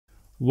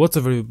What's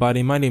up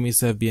everybody, my name is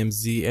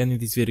FBMZ, and in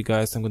this video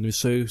guys I'm going to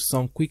show you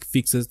some quick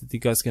fixes that you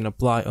guys can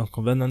apply on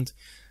Covenant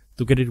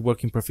to get it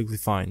working perfectly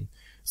fine.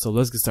 So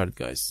let's get started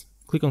guys.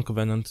 Click on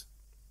Covenant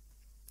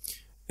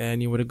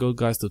and you want to go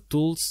guys to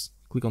Tools,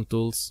 click on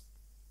Tools,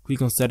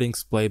 click on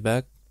Settings,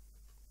 Playback.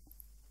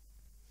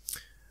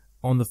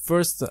 On the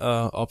first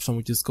option,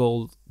 which is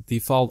called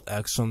Default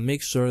Action,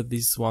 make sure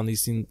this one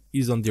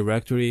is on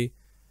Directory.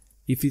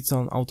 If it's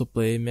on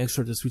Autoplay, make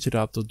sure to switch it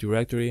up to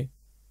Directory.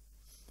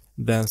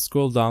 Then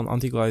scroll down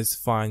until you guys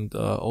find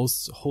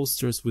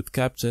hosters with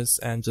captchas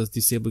and just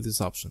disable this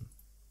option.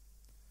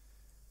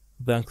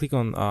 Then click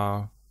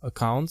on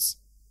Accounts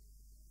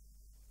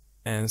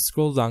and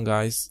scroll down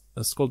guys,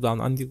 scroll down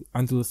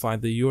until you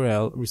find the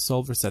URL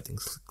Resolver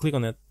Settings. Click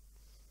on it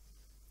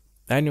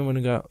and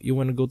you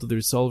want to go to the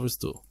Resolvers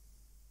tool.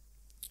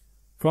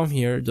 From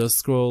here just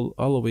scroll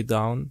all the way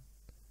down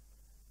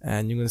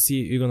and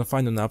you're gonna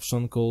find an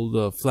option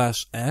called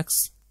Flash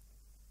X.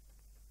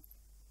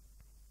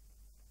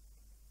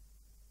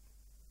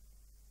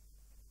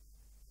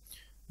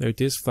 There it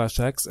is, Flash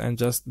X, and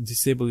just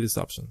disable this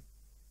option.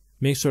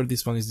 Make sure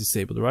this one is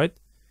disabled, right?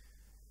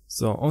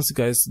 So once you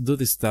guys do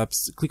these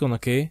steps, click on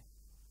OK.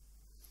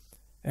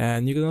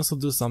 And you can also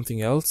do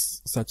something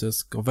else, such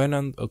as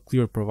Covenant or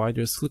Clear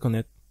Providers. Click on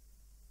it.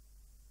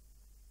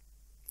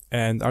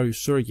 And are you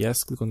sure?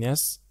 Yes, click on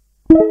yes.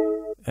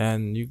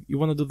 And you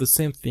want to do the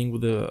same thing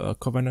with the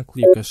Covenant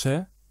Clear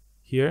Cache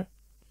here.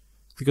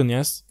 Click on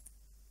yes.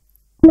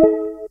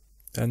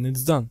 And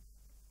it's done.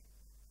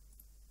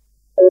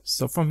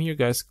 So from here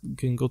guys, you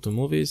can go to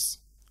movies,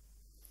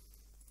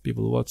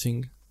 people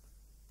watching,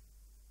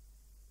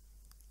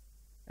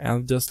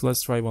 and just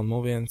let's try one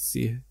movie and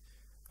see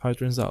how it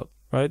turns out,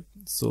 right?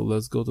 So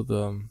let's go to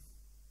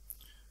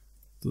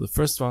the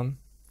first one,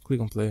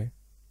 click on play,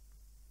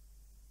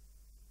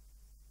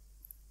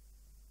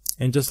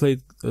 and just let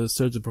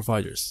search the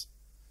providers.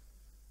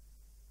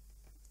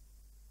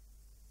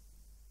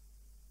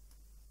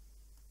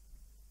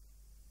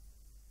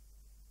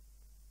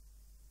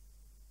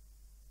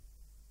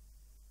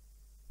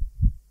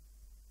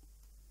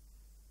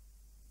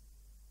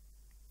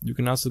 You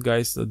can also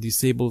guys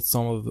disable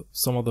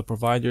some of the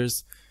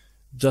providers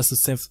just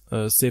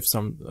to save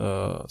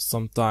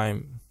some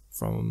time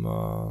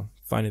from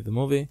finding the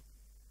movie.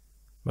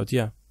 But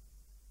yeah.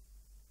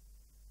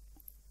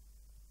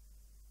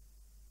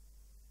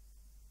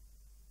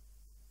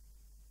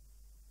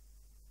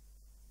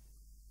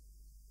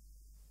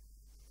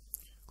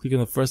 Click on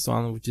the first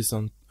one, which is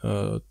on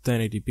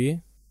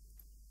 1080p.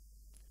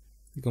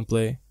 Click on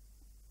play.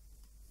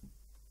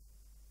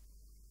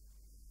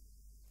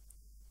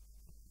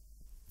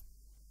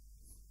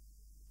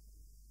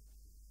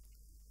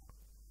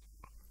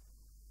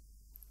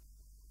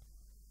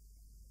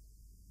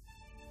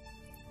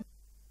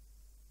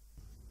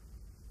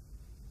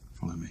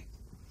 Follow me.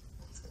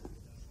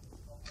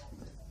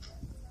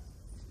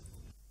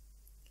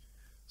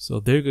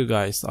 So there you go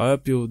guys, I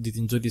hope you did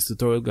enjoy this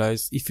tutorial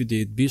guys. If you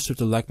did, be sure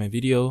to like my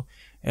video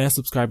and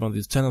subscribe on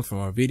this channel for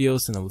more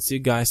videos, and I will see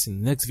you guys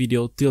in the next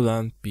video. Till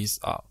then, peace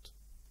out.